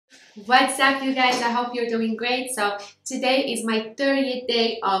What's up, you guys? I hope you're doing great. So today is my 30th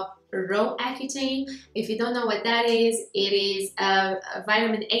day of Roaccutane. If you don't know what that is, it is a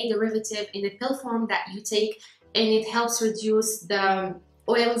vitamin A derivative in a pill form that you take, and it helps reduce the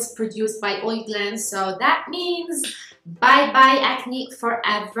oils produced by oil glands. So that means bye-bye acne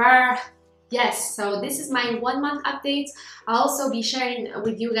forever. Yes, so this is my 1 month update. I'll also be sharing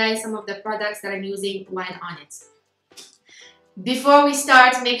with you guys some of the products that I'm using while on it. Before we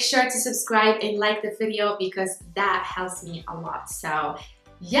start, make sure to subscribe and like the video because that helps me a lot. So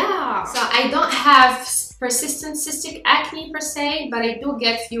yeah, so I don't have persistent cystic acne per se, but I do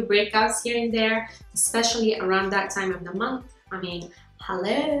get few breakouts here and there, especially around that time of the month. I mean,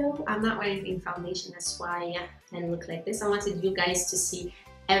 hello, I'm not wearing any foundation, that's why I look like this. I wanted you guys to see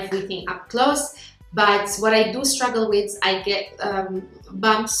everything up close. But what I do struggle with, I get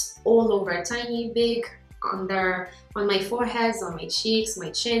bumps all over, tiny, big, on my foreheads, on my cheeks,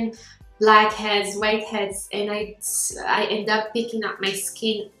 my chin, blackheads, whiteheads, and I end up picking up my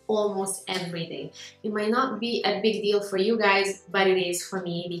skin almost every day. It might not be a big deal for you guys, but it is for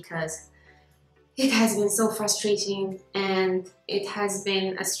me because it has been so frustrating and it has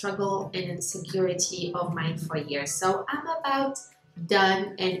been a struggle and insecurity of mine for years. So I'm about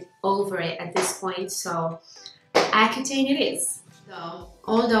done and over it at this point. So Accutane it is. So,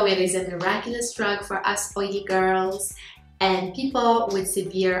 although it is a miraculous drug for us oily girls and people with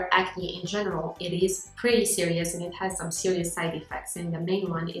severe acne in general, it is pretty serious and it has some serious side effects. And the main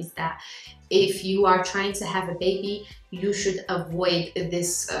one is that if you are trying to have a baby, you should avoid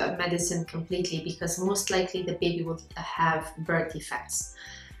this medicine completely because most likely the baby will have birth defects.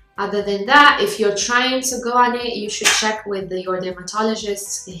 Other than that, if you're trying to go on it, you should check with your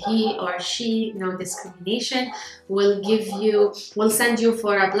dermatologist. He or she, no discrimination, will send you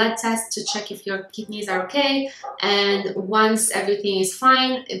for a blood test to check if your kidneys are okay. And once everything is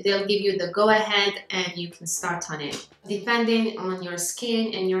fine, they'll give you the go-ahead and you can start on it. Depending on your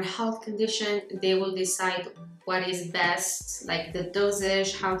skin and your health condition, they will decide what is best, like the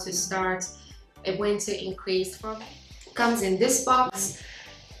dosage, how to start, when to increase from. Comes in this box.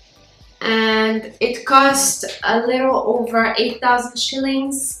 And it cost a little over 8,000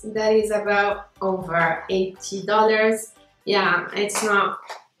 shillings. That is about over $80. Yeah, it's not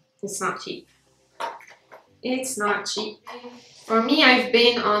cheap. It's not cheap. For me, I've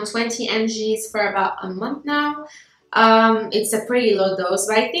been on 20 mgs for about a month now. It's a pretty low dose,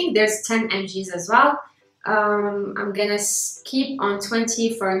 but I think there's 10 mgs as well. I'm gonna keep on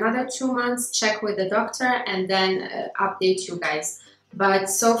 20 for another 2 months, check with the doctor, and then update you guys. But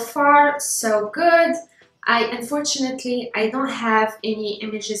so far, so good. Unfortunately, I don't have any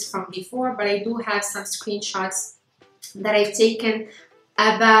images from before, but I do have some screenshots that I've taken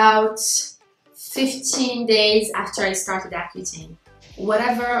about 15 days after I started Accutane.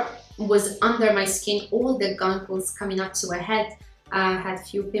 Whatever was under my skin, all the gunk was coming up to a head. I had a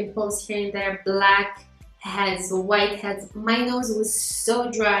few pimples here and there, black heads, white heads. My nose was so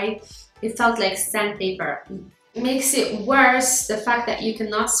dry, it felt like sandpaper. Makes it worse the fact that you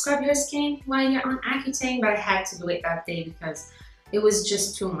cannot scrub your skin while you're on Accutane, but I had to do it that day because it was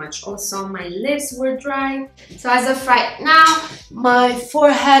just too much. Also, my lips were dry. So as of right now, my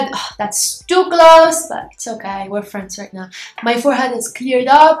forehead, that's too close, but it's okay, we're friends right now. My forehead is cleared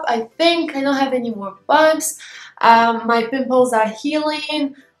up, I think. I don't have any more bumps. My pimples are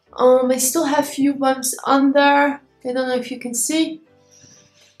healing. I still have a few bumps under. I don't know if you can see.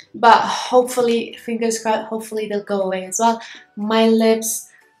 But hopefully, fingers crossed, hopefully they'll go away as well. My lips,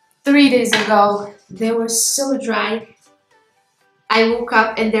 3 days ago, they were so dry. I woke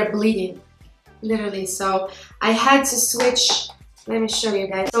up and they're bleeding, literally. So I had to switch. Let me show you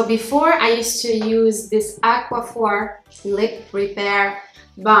guys. So before, I used to use this Aquaphor lip repair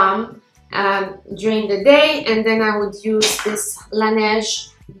balm during the day, and then I would use this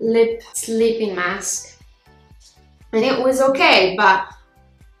Laneige lip sleeping mask, and it was okay, but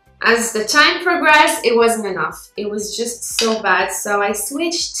as the time progressed, it wasn't enough. It was just so bad. So I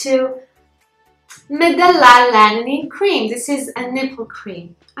switched to Medellalanine cream. This is a nipple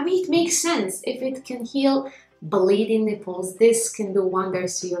cream. I mean, it makes sense. If it can heal bleeding nipples, this can do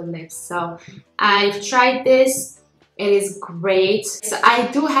wonders to your lips. So I've tried this. It is great. So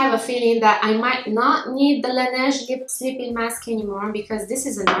I do have a feeling that I might not need the Laneige lip sleeping mask anymore because this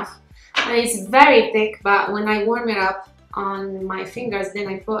is enough. And it's very thick, but when I warm it up on my fingers, then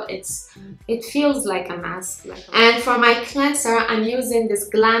I thought it feels like a mask. And for my cleanser, I'm using this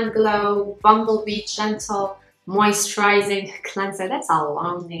Glam Glow Bumblebee Gentle Moisturizing Cleanser. That's a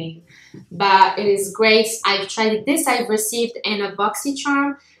long name, but it is great. I've tried this. I've received an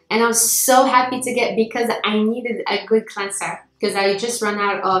BoxyCharm, and I was so happy to get because I needed a good cleanser. because I just ran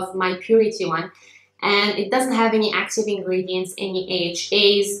out of my Purity one, and it doesn't have any active ingredients, any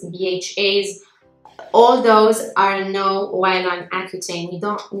AHAs, BHAs. All those are no while on Accutane. You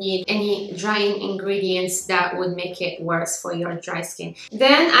don't need any drying ingredients that would make it worse for your dry skin.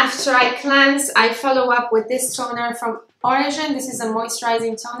 Then after I cleanse, I follow up with this toner from Origin. This is a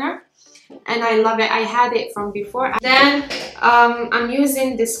moisturizing toner, and I love it. I had it from before. Then I'm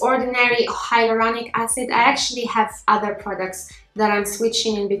using this ordinary hyaluronic acid. I actually have other products that I'm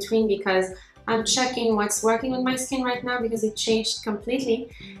switching in between because I'm checking what's working with my skin right now because it changed completely.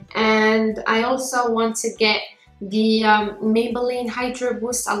 And I also want to get the Maybelline Hydro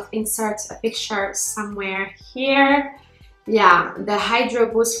Boost. I'll insert a picture somewhere here. Yeah, the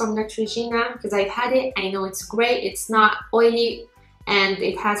Hydro Boost from Neutrogena, because I've had it. I know it's great. It's not oily and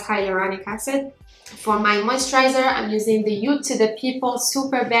it has hyaluronic acid. For my moisturizer, I'm using the Youth to the People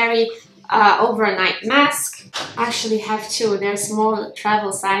Super Berry overnight mask. I actually have two. They're small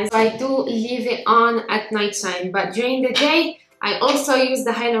travel size. So I do leave it on at nighttime, but during the day I also use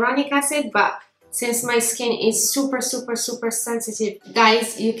the hyaluronic acid. But since my skin is super sensitive,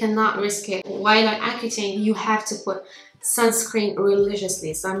 guys, you cannot risk it. While on Accutane, you have to put sunscreen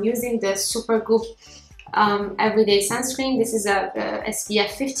religiously. So I'm using the Supergoop everyday sunscreen. This is a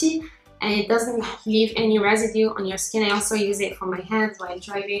SPF 50 and it doesn't leave any residue on your skin. I also use it for my hands while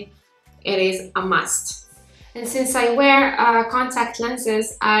driving. It is a must. And since I wear contact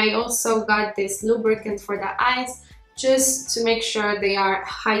lenses, I also got this lubricant for the eyes just to make sure they are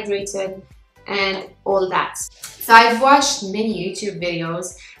hydrated and all that. So I've watched many YouTube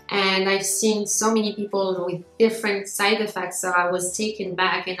videos and I've seen so many people with different side effects, so I was taken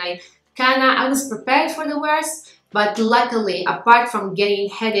back and I was prepared for the worst, but luckily, apart from getting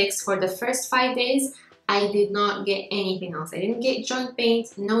headaches for the first 5 days, I did not get anything else. I didn't get joint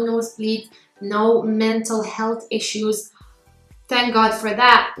pains, no nosebleed, no mental health issues. Thank God for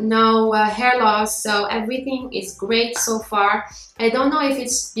that. No hair loss. So everything is great so far. I don't know if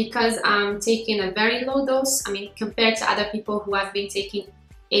it's because I'm taking a very low dose. I mean, compared to other people who have been taking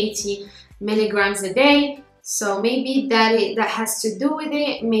 80 milligrams a day. So maybe that has to do with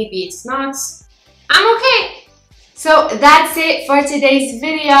it. Maybe it's not. I'm okay. So that's it for today's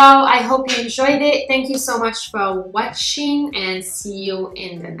video. I hope you enjoyed it. Thank you so much for watching and see you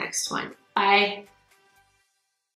in the next one. Bye.